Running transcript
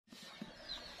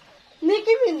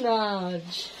Nicki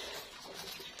Minaj.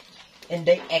 And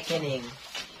they ekening.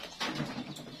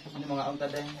 Ano mga unta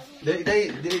day?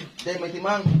 Day may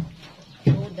timang.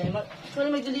 Oh, dahil kung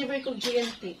mag-deliver ko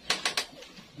GNT.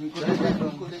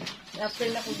 After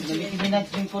na ko GNT.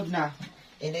 Minag-lingkod na.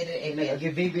 And they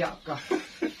Nag-baby ka.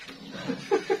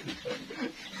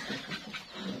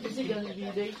 Kasi gano'n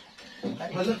video.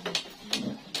 Wala.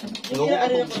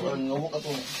 Ngawa ka to.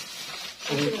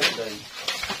 Tumipot day.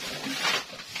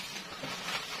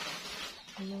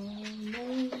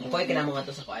 Mukoy ka na mo nga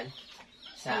to sa kuan?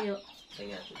 Sa... Ayo. Sa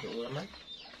nga, doon naman?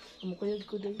 Kumukuyod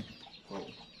ko doon. Oo.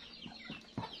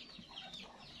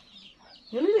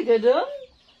 Galing ka doon?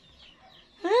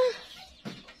 Ha?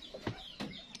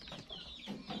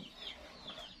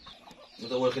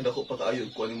 Matawal ka dako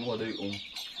pagkaayod ko mo day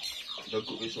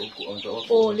dagko kay so ko ang tawag.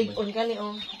 Oh, lig-on ka ni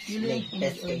oh.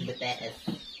 Ligtas kay BTS.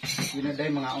 Yun na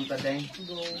day mga unta day.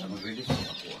 Go. Mag-ready sa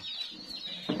ako.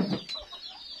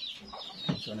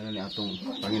 So ano ni atong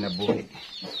panginabuhi.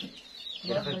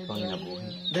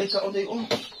 Panginabuhi. Day ka on day on.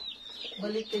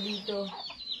 Balik ka dito.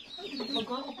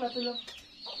 Magkuha ko plato lang.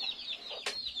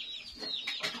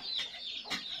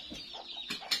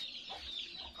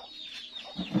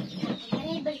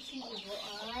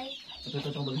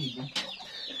 Ito balhibo.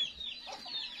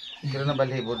 Kira na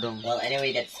balhibo dong. Well,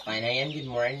 anyway, that's fine. Ayan, good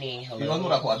morning. Hello. Iwan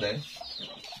mo na ako aday.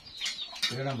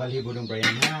 Kira na balhibo dong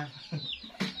Bryan ha.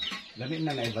 Lamin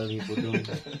na balhibo dong.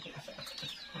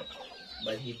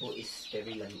 Balhibo is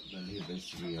very lami. Balhibo is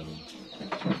real.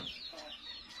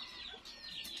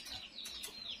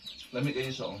 Lamig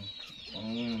kayo sa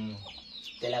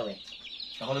Dalawe.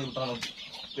 Ako lang tanong.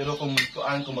 Pero kung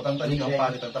matangtali ang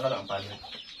panit, ang tagal ang panit.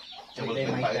 Sabay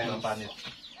yung pait ng panit.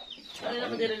 Ano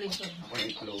na mag-release? Ako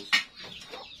i-close.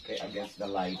 Okay, against the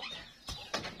light.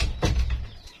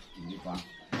 Hindi pa.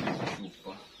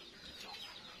 Supa.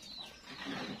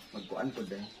 Magkuan ko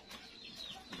din.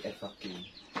 Mag-FAQ.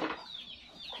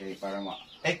 Okay, para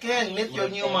Ken, meet your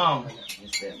new mom.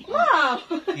 Wow!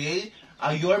 Okay?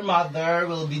 Your mother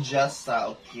will be just,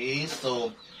 okay? So,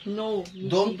 No.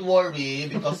 don't worry,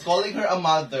 because calling her a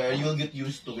mother, you'll get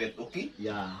used to it, okay?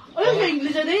 Yeah. Ay, sa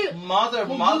English na din. Mother,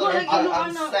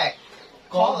 I'm sick.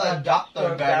 Call a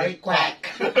doctor very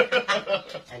quack.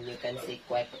 And you can say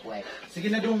quack quack. Sige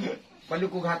na dong.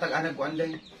 Palukog hatag anag ko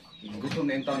anday. Gusto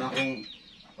na entaw na akong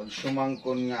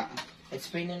pagsumangkon nga. Let's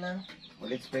pray na lang.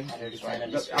 Let's pray. Amen.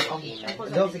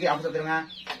 Daw, sige, ako sa nga.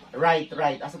 Right.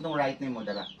 Asa tong right name mo,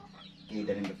 dala? Okay,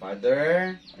 the name of the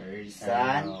Father,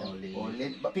 Son,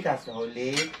 Holy, Pikas, the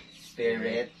Holy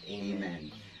Spirit.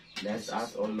 Amen. Bless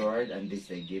us, O Lord, and these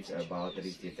gifts are about to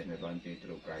receive and about to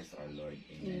through Christ our Lord.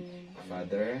 Amen.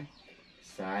 Father,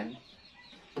 Son,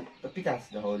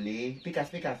 Pikas, the Holy, Pikas.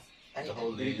 The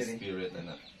Holy Spirit,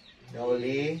 anak. The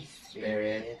Holy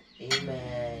Spirit.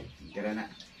 Amen. Tara na.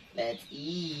 Let's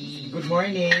eat. Good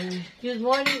morning. Good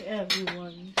morning,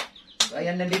 everyone. So,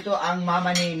 ayan, nandito ang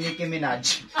mama ni Nicki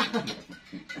Minaj.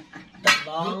 The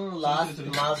long lost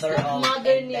mother of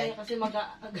Mother niya kasi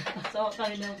mag-asawa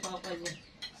kami ng papa niya.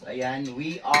 So, ayan,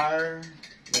 we are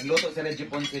nagluto sa Reggie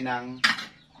Ponce ng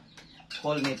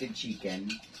whole native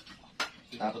chicken.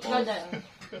 Tapos,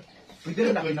 pwede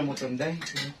rin na kinamuton, day.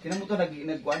 Kinamuton,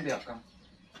 nagkuhan diya ka.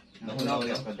 Nakunaw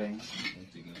diya ka, day.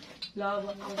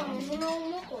 Laban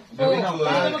ko. Very Para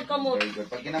good. magkamot. Very good.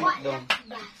 Pag kinamot doon,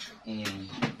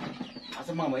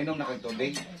 asa mga mainom na kag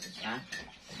tubig? Ha?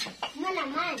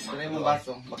 Dala yung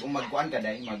baso. Magkuhan ka,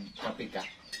 day. Magkape ka.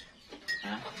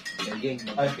 Ha?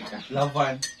 Daging, magkape ka.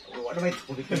 Lavan. Ano may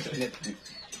tubig ka sa net?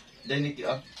 Then, Nikki,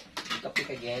 Kapi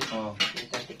ka, Gen. Oh.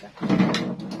 Inkote ka.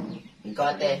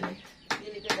 Inkote.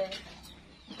 Dili ka dahil.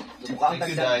 Thank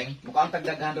you, Day. Mukhang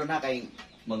tagdaghan doon na kay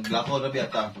Maglako na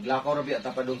biyata. maglakaw rabi at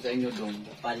pa doon sa inyo doon.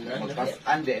 Paano?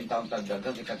 Magpasan di ang taong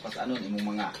tagdagang ikagpasanon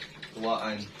imong mga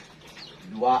Tuwaan.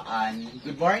 duwaan.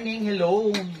 Good morning,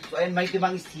 hello. So and my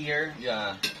timang is here.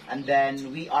 Yeah. And then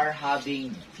we are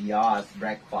having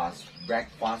breakfast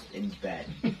in bed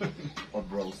of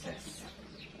roses.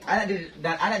 Ana dir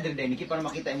Nikki para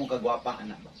makita imong kagwapa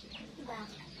ana ba.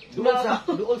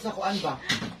 Duol sa kuan ba.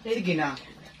 Sige na.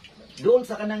 Doon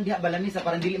sa kanang diha balani sa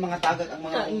parang dili mga tagak ang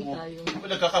mga Kain ungo. tayo.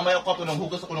 Nagkakamay ako ng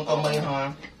hugas ako ng kamay, ha?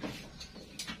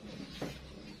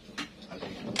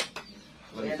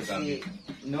 Yan si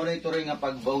Noray Turoy nga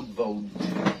pag vote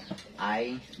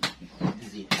ay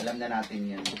alam na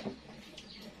natin yan.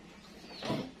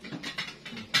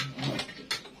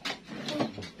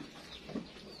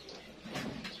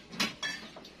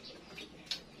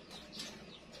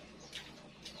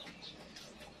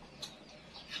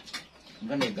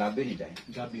 Ang ganda yung gabi ni Day.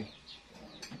 Gabi.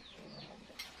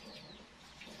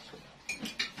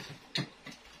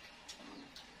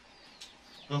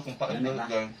 So, kung paano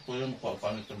guys, kuya mo ko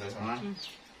paano ito guys. Ha?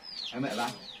 Lame ba?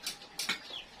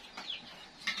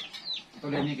 Ito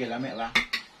rin Nikki, lame ba?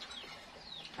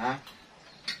 Ha?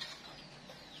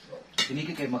 Si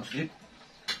Nikki kayo mag-slip.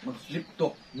 Mag-slip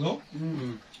to. No?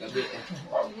 Gabi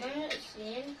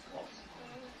eh.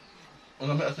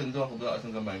 Una may asin doon, kung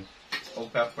asin gamay.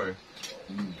 O pepper.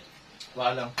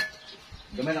 Wala lang.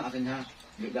 Gamay lang atin ha.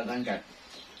 Gagaan ka.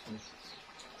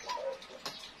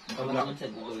 Paglaman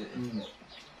sa Google eh.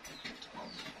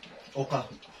 O ka,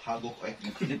 hagok eh.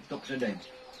 Mag-slip to siya dahil.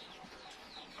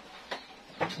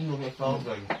 Ano may tawag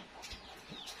guys?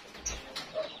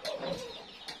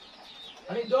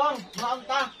 Ano doon? Maang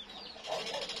ka!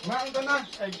 Maang ka na!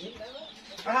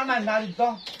 Kahaman, nalit to.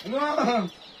 Ano?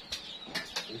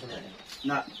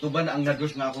 Na, tuba na ang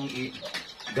nados nga akong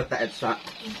i-gataet sa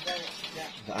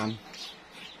saan.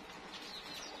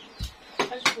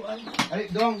 Ay,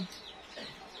 dong.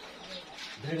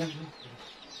 Dali lang dong.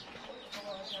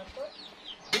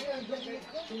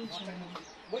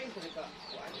 Boy, ito ka.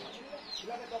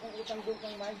 Wala ka akong utang doon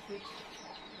kang mindset.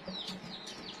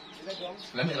 Sila dong.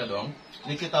 Lami na dong.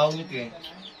 Nikki tawag Nikki.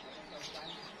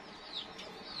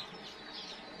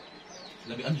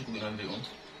 Labi anjo ko binanday on.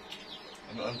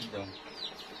 Ano anjo daw?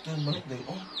 Yan, manok daw.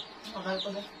 Oh, Akal ko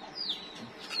na.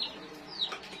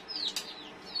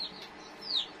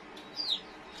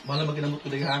 bahala maginamot ko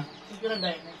daw ha. Siguro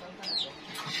dahil.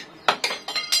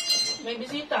 May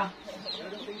bisita.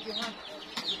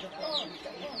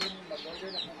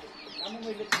 Amo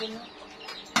may lekson na.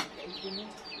 Kaipin mo.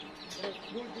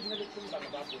 Gulpid na lekson ba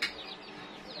bago?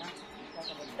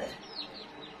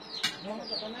 No,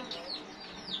 sa na.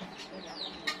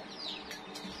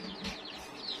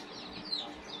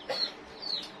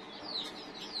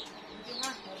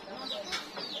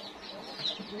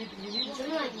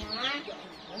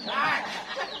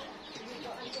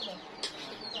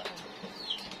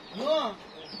 No.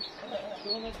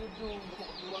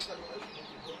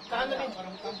 Kaano rin?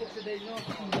 Parang tampok sa day no.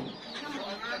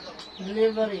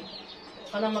 Delivery.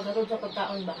 Kana maghatod sa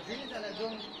pagkaon ba?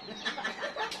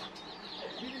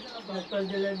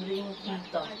 Nagpa-delivery yung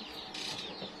kita.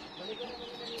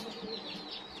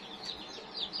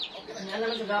 Ano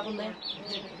naman sa gapon na yun?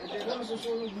 Ano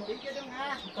masusunog mo?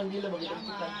 Kandila ba kita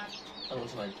kita? Ano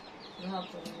gusto man?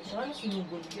 Gapon. Ano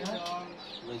sinugod niya?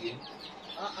 Lagi.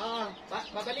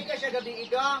 Babalik ka siya gabi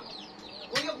idong.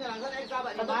 Uyog na lang, saan ay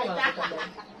sabat ni Kato Bahay? ba? Kita ba?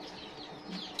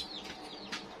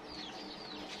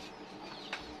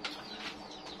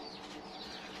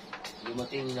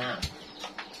 Dumating na.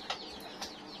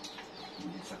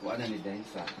 Sa kuha na ni Dahil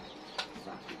sa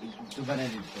ito ba na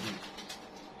dito?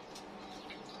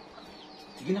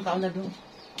 Sige na kaon na doon.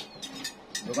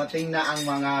 Dumating na ang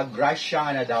mga grasya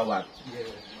na dawat.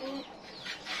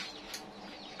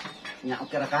 Nga,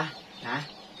 okay ra ka? Ha?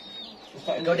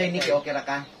 Ikaw din, Nikki, okay ra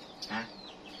ka? Ha?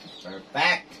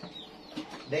 Perfect!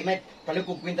 Dahil may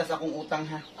palipog kwintas akong utang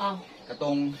ha. Ah,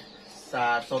 Katong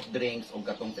sa soft drinks o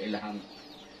katong sa ilahang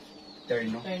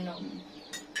terno. terno.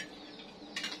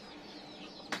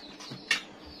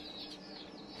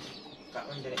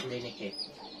 Kaon direct hindi Nikki.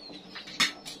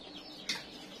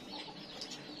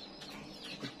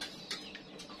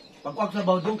 Pagkuwag sa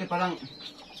bawdong kay parang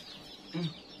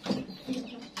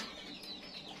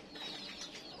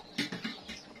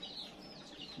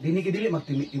Dili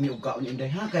magtimi-timi og kaon inday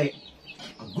ha kay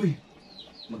agoy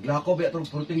maglakaw ba atong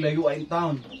pruting layo ay in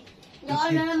town.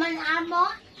 Doon na naman amo.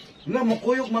 Wala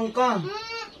makuyog man ka.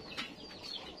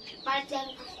 Parang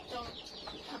gusto.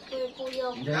 Apoy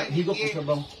puyog. Inday, higop ko sa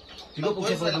baw. Higop ko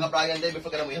Pagpuan sa sila baw. nga Bryan day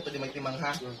before ka na mo ito di magtimang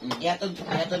ha. Ihatid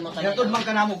mo kanina. Yatod man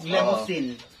ka namo og lemosin.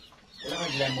 Wala ka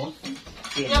lemon?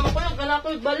 Kaya mo ko lang, kana ko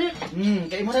balik.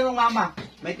 Kay mo na nung mama.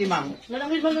 May timang.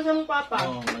 Nalangid man na sa mong papa.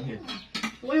 Oo, manhid.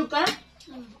 Nguyog ka?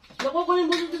 Naku ko yung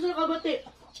busit sa kabati.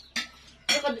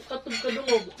 Katog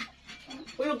kadungog.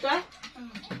 Nguyog ka?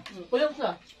 Nguyog sa?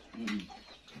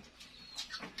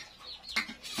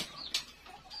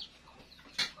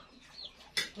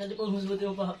 Hindi po musbuti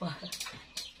yung papa.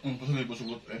 Pasunod po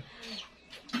sugot eh.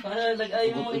 Para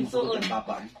nag-ayaw mo Sugot igsuon. ang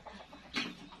papa.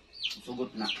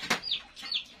 Sugot na.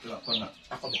 Wala pa na.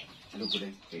 Ako ba? Ano ko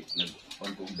din? Okay,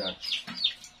 nag-on ko dat.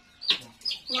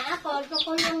 Na ako, ito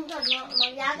ko yung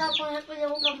magyagaw ko na po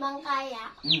yung kabangkaya.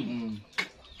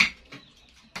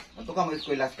 Ato ka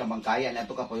mag-eskwela sa Kabangkaya,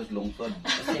 ato ka pa sa lungsod.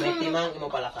 Kasi may timang imo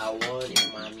palakawon, imo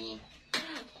mami.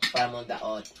 Para mo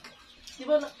daot. Di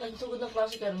ba nagsugod ng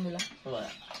klase karon nila? Wala.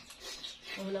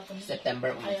 Wala pa nila. September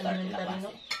mo Ay, start ano nila nila klase.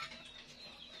 no?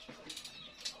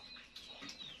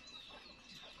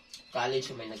 College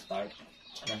yung may nag-start.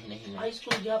 Ano hinahinay. High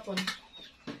school Japon.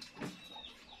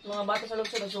 Mga bata sa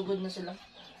lungsod, nagsugod na sila.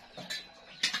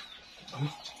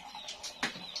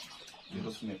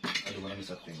 Dito Smith. Ano ba namin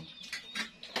sa ating?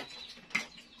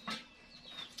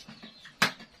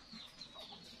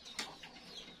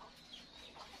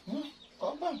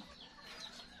 Kapan?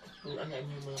 Kung ano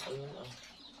yung mga kalong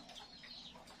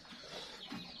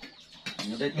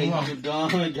Naday thank you daw.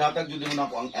 Gihatag jud mo na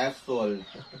ako ang Esol.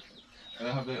 Ano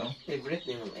habi oh? favorite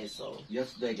ni mong eso.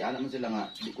 Yes, day. Kaya naman sila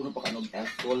nga, di ko na pa kanog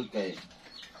Esol kay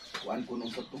kuan ko nung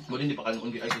sa to. Mo din di pa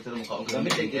kanon di ay sa mo kaon.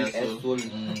 Gamit ay kay Esol.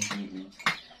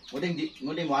 Mo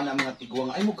din mo ana mga tiguang.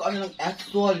 Ay mo kaano ng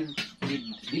Esol.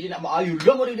 Di na maayo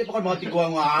lang mo din pa ka mga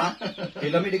tiguang ha.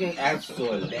 Kay lami din ang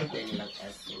Esol. Bente nilang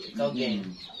eso. Ikaw game.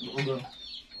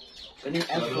 Kaning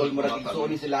Esol mo ra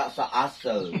igsuon sila sa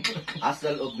Asal.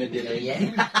 Asal of Medellin.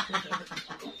 Yeah.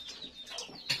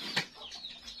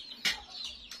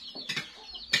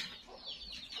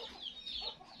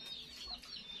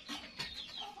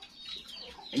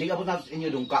 Ini ka po na sa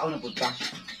inyo dong kaon na punta.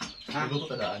 Ha?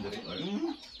 Luto ta daan diri or.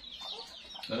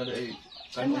 Nana ay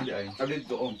kanon di ay. Kali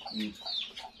to oh.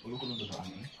 Luto ko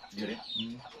daan eh. Dire.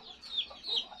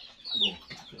 Go.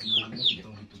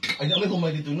 Ay, na may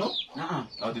humay dito, no? Naa.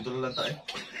 Ah, dito na lang tayo.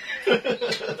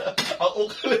 Ako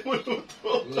ka lang mo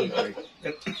luto.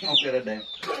 Okay ra day.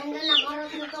 Ano na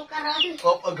karot mo to karon?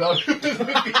 Oh, agabi.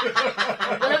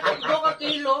 Wala ko 2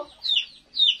 kilo.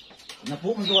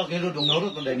 Napo mo 2 kilo dong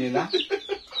norot na nila.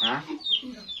 Ha?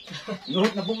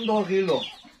 Norot na po mo 2 kilo.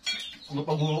 Ano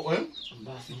pa buho ko yun? Ang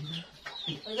basi na.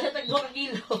 Wala tag 2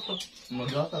 kilo.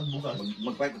 Maglatag bukas.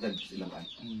 Magpay ko tag silang kan.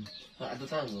 Ato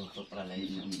tayo luto para lang.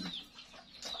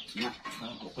 Na.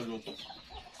 Ako luto.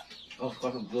 Oh,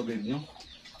 kasi gobe niyo.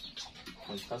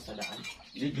 Ikaw sa daan.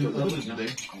 Dito Dito gobe dito na. day.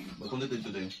 Magkunda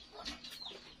dito day.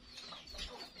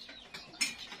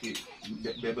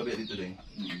 Beba dito day.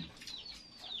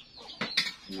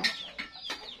 Na.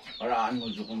 Paraan mo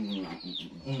sa kung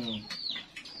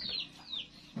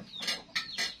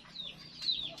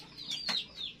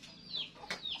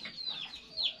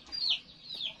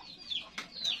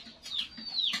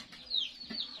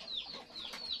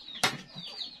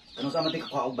ano sa matik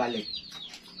ko og balik?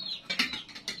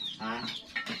 Ha?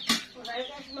 Wala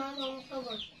ka sa mga mong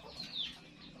tubos.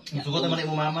 Sugot naman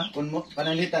mo mama. Kung mo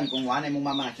panalitan kung wala imong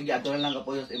mama, sige ato lang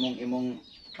kapuyo sa imong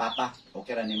papa.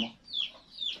 Okay ra nimo.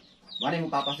 Wala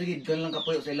imong papa, sige doon lang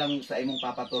kapuyo sa imong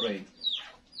papa turoy.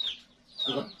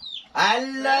 Sugot.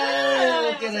 Allah,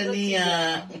 okay ra niya.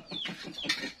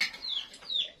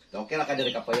 Okay ra ka diri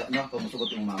kapuyo no kung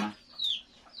musugot imong mama.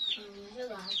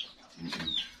 Diba?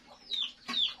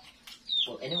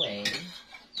 Well, anyway.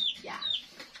 Yeah.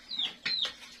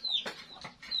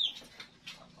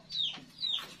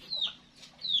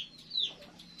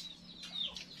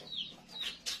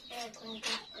 Kung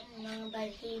mga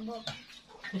baltibo.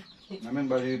 Namin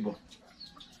balibo.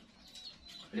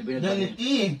 Libo na Dan tayo.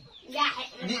 Nikki. Gahe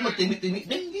Di na. matimik-timik.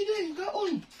 Dan di day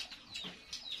kaon.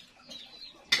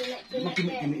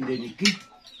 Makimik-kimik hindi Nikki.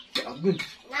 Agud.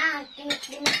 Na,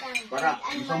 timik-timik lang. Para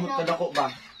Ano isamot ba, ka no? dako ba?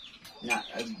 Na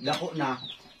dako na.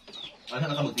 Ano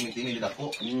na ka magtimik-timik dito ako.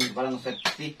 Parang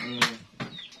sexy.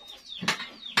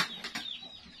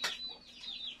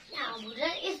 Na,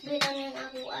 bulan is binangin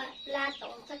ako plato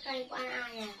sa kayo ko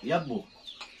anaya. Yabo.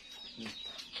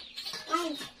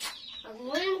 Ay, pag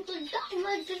muling ko sa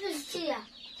magsusod siya.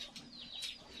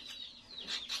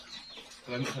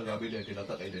 Kami sa gabi day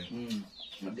kinata kay day.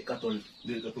 Madi katol.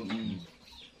 Dili ka to.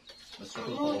 Mas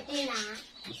kato ko. Kamuti na.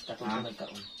 Mas katulad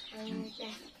nagkaon. Ano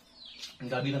siya?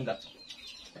 Ang gabi lang da.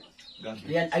 Gabi.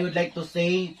 Then I would like to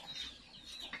say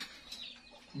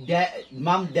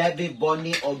Ma'am Debbie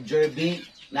Bonnie og Jerby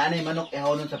nanay manok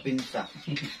ihawonon sa pinsa.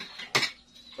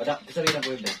 Padak sabi na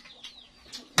ko yun.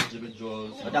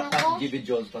 Individuals. Padak pa si GB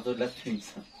Jones patudlas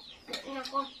pinsa.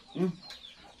 Nako.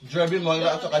 Jerby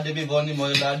Moira at saka Debbie Bonnie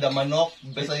Moira, the manok,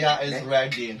 Bisaya is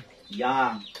ready.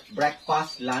 Yeah,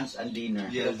 breakfast, lunch and dinner.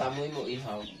 Yes. Tamoy mo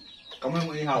ihaw. Kamu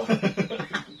mo ihaw.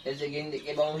 Eh sige, hindi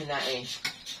kayo ba mo hinain?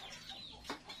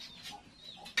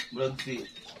 Brad si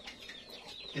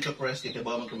Tito Press, kaya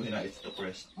ba magkamuhin na Tito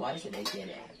Press? Wala siya dahil siya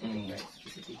na.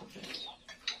 Tito Press.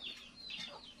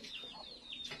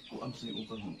 Kuam sa yung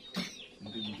upang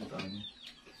hindi sa amin.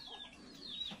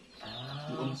 Ah.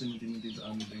 Kuam sa mintin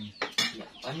sa amin din.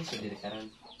 Ano siya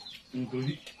direkaran? Ang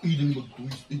gawin, idang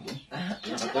mag-twist ito.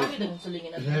 Nasa kami na sa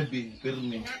lingin natin. Heavy,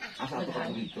 firme. Asa ato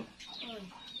ka dito?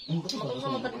 Ang kato Ako sa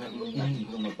mga tatlong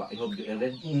Ito magpa-ihog di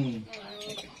eren.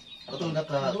 Katong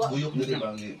nakabuyok na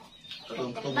diba?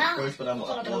 Katong first pa na mo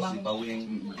ako, si Pawing.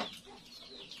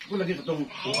 Ko lagi itong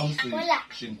Kuam sa Wala.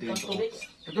 sintin.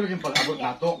 ito lang yung pag-abot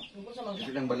nato.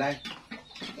 Ito lang balay.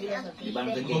 Di ba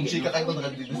nang Kung chika kayo,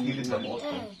 nagagdilis-gilis na mo.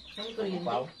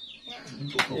 Pau?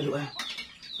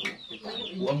 Ito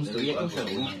Uang sa Iya, iyo. ang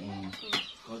sabi.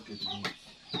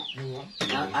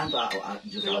 Ano to?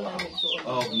 Diyos Pero ako. wala nang suot.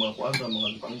 Oh, mga kuan sa mga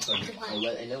pangsan. Oh,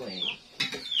 well, anyway.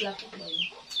 Lakot ba yun?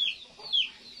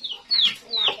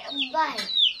 Lagi ang bay.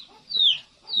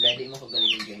 Ready mo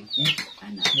kagaling gang.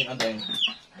 Ana. Ning aday.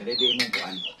 Ready mo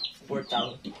kuan. Portal.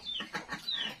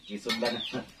 Kisog ba na?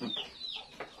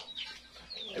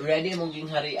 Ready mong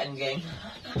ging harian gang.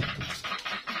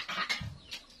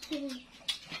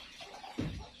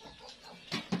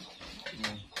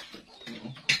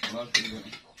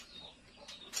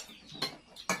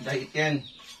 Dahil Ken.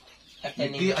 Kakanin.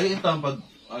 Nikki, ay ito ang pag,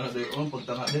 ano, dahil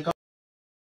pagtanga. Dahil